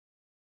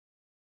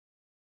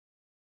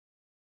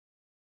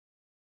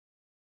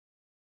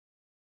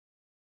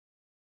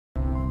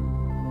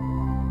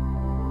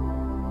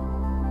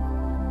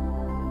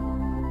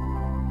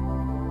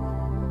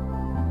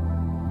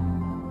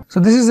So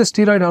this is the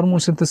steroid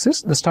hormone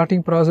synthesis. The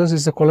starting process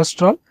is the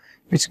cholesterol,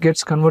 which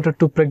gets converted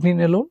to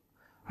pregnenolone,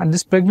 and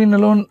this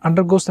pregnenolone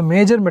undergoes the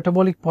major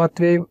metabolic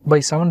pathway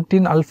by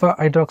 17 alpha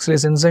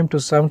hydroxylase enzyme to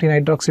 17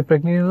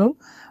 hydroxypregnenolone,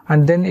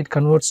 and then it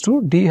converts to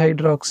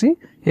dehydroxy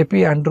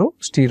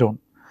epiandrosterone,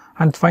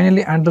 and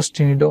finally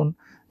androstenedione,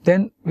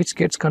 then which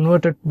gets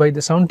converted by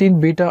the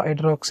 17 beta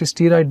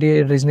hydroxysteroid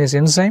dehydrogenase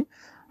enzyme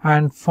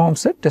and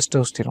forms the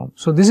testosterone.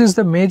 So this is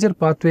the major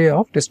pathway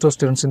of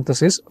testosterone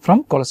synthesis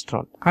from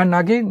cholesterol. And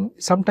again,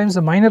 sometimes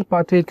the minor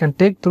pathway can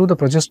take through the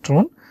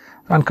progesterone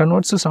and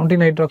converts to 17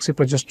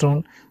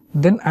 hydroxyprogesterone,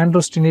 then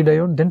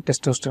androstenedione, then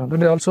testosterone.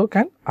 That also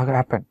can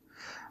happen.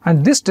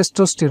 And this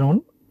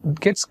testosterone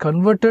gets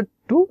converted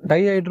to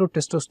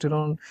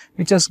dihydrotestosterone,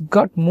 which has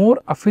got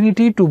more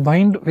affinity to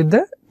bind with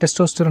the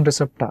testosterone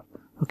receptor.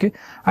 Okay,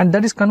 and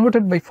that is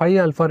converted by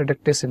 5-alpha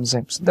reductase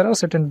enzymes. There are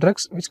certain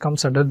drugs which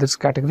comes under this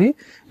category,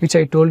 which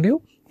I told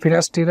you,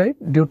 finasteride,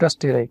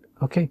 dutasteride.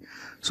 Okay,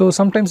 so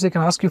sometimes they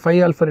can ask you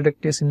 5-alpha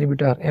reductase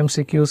inhibitor,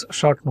 MCQs,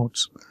 short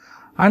notes.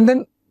 And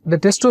then the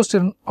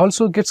testosterone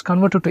also gets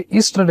converted to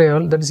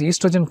estradiol, that is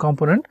estrogen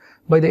component,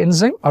 by the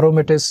enzyme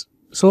aromatase.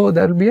 So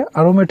there will be a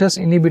aromatase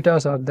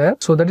inhibitors are there.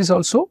 So that is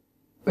also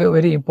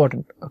very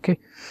important. Okay,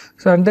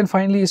 so and then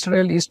finally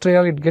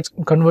estriol it gets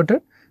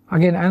converted.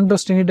 Again,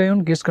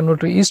 androstenedione gets converted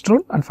to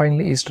estrone, and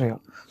finally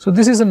estriol. So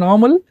this is a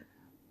normal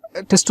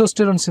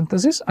testosterone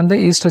synthesis and the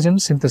estrogen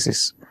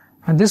synthesis.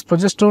 And this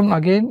progesterone,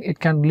 again, it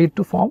can lead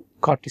to form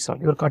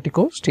cortisol, your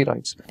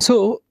corticosteroids.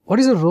 So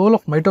what is the role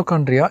of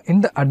mitochondria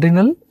in the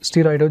adrenal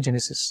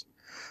steroidogenesis?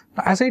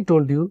 Now, as I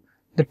told you,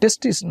 the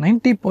testis,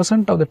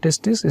 90% of the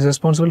testis is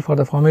responsible for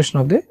the formation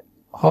of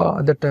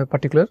that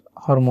particular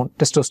hormone,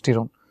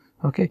 testosterone.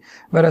 Okay,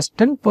 whereas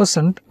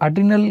 10%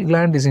 adrenal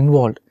gland is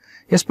involved.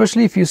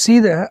 Especially if you see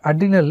the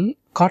adrenal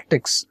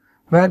cortex,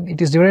 where it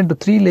is divided into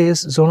 3 layers: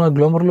 zona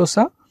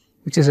glomerulosa,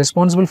 which is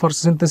responsible for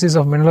synthesis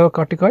of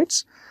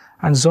mineralocorticoids,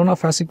 and zona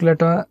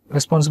fasciculata,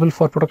 responsible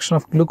for production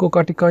of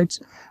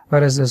glucocorticoids,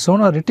 whereas the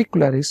zona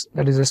reticularis,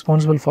 that is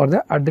responsible for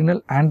the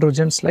adrenal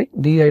androgens like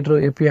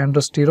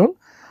dehydroepiandrosterone,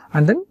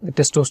 and then the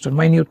testosterone,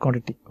 minute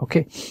quantity.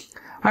 Okay,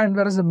 and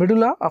whereas the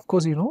medulla, of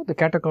course, you know the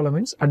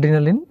catecholamines,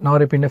 adrenaline,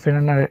 norepinephrine,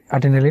 and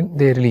adrenaline,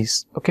 they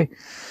release. Okay,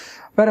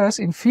 whereas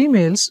in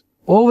females,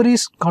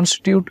 ovaries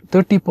constitute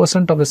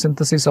 30% of the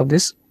synthesis of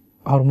these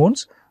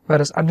hormones,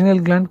 whereas adrenal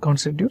gland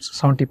constitutes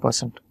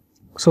 70%.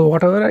 So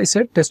whatever I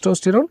said,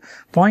 testosterone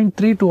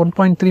 0.3 to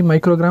 1.3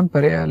 microgram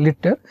per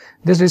liter,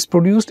 this is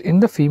produced in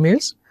the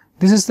females.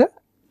 This is the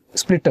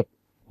split up.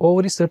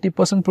 Ovaries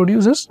 30%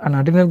 produces and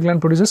adrenal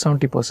gland produces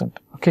 70%.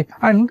 Okay,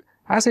 and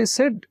as I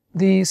said,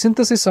 the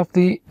synthesis of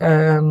the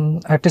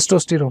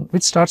testosterone,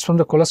 which starts from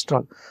the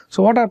cholesterol.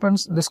 So what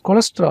happens? This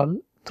cholesterol,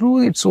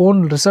 through its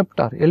own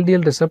receptor,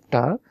 LDL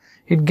receptor,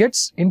 it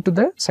gets into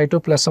the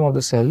cytoplasm of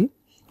the cell,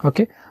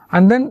 okay,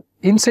 and then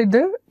inside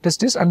the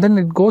testis, and then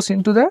it goes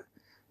into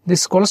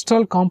this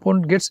cholesterol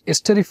compound gets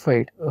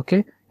esterified, okay,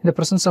 in the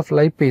presence of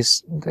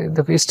lipase.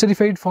 The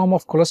esterified form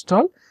of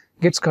cholesterol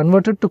gets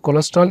converted to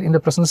cholesterol in the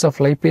presence of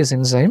lipase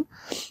enzyme,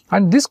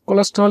 and this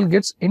cholesterol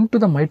gets into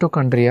the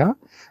mitochondria,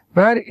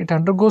 where it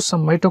undergoes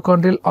some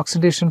mitochondrial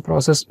oxidation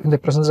process in the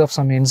presence of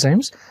some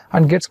enzymes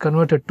and gets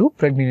converted to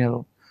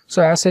pregnenolone.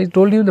 So as I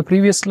told you in the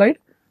previous slide,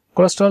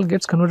 cholesterol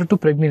gets converted to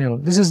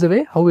pregnenolone. This is the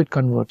way how it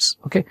converts.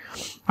 Okay,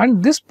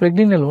 and this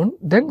pregnenolone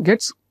then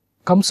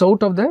comes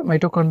out of the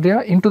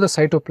mitochondria into the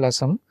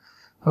cytoplasm.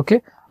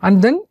 Okay,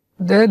 and then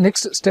the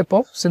next step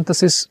of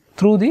synthesis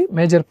through the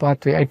major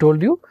pathway I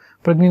told you,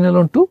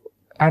 pregnenolone to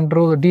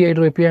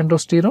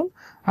dehydroepiandrosterone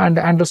and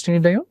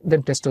androstenedione,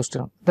 then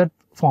testosterone, that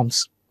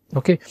forms.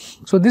 Okay,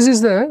 so this is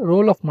the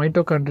role of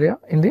mitochondria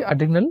in the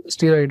adrenal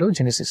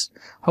steroidogenesis,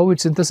 how it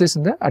synthesizes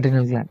in the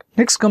adrenal gland.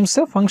 Next comes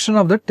the function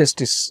of the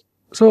testis.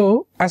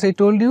 So as I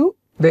told you,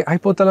 the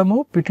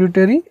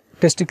hypothalamo-pituitary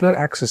testicular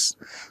axis.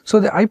 So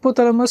the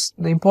hypothalamus,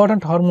 the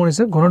important hormone is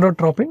a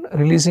gonadotropin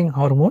releasing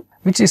hormone,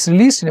 which is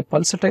released in a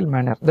pulsatile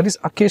manner. That is,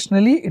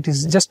 occasionally it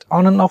is just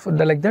on and off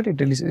like that it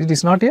releases. It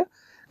is not a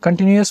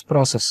continuous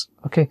process.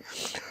 Okay,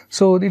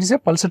 so it is a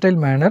pulsatile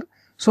manner.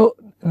 So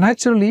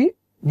naturally,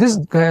 this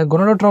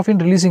gonadotropin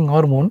releasing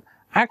hormone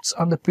acts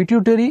on the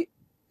pituitary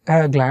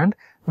gland,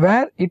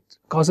 where it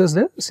causes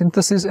the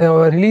synthesis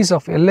release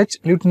of LH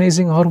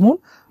luteinizing hormone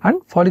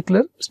and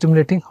follicular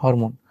stimulating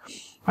hormone.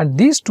 And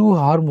these two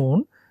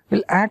hormones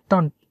will act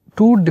on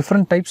two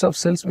different types of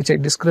cells which I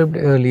described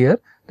earlier,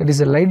 that is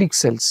the Leydig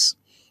cells.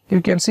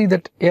 You can see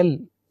that L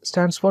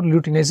stands for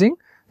luteinizing,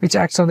 which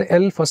acts on the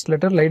L first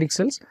letter Leydig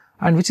cells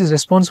and which is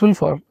responsible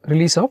for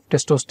release of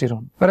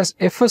testosterone. Whereas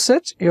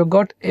FSH, you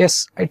got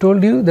S. I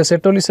told you the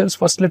Sertoli cells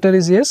first letter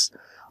is S,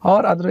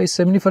 or otherwise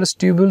seminiferous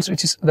tubules,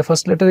 which is the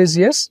first letter is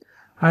S,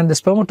 and the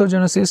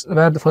spermatogenesis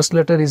where the first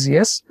letter is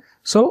S.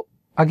 So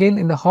again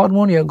in the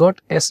hormone you have got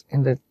S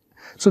in that.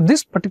 So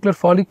this particular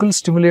follicle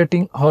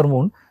stimulating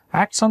hormone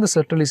acts on the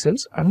Sertoli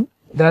cells and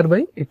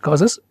thereby it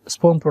causes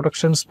sperm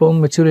production,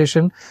 sperm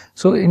maturation,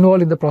 so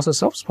involved in the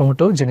process of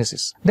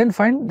spermatogenesis.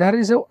 Then there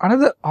is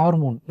another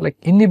hormone like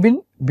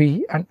inhibin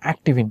B and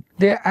activin.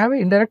 They have an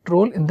indirect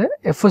role in the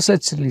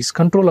FSH release,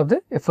 control of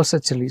the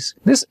FSH release.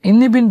 This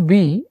inhibin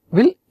B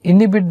will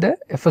inhibit the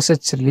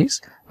FSH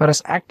release,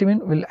 whereas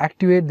activin will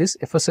activate this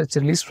FSH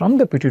release from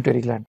the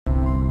pituitary gland.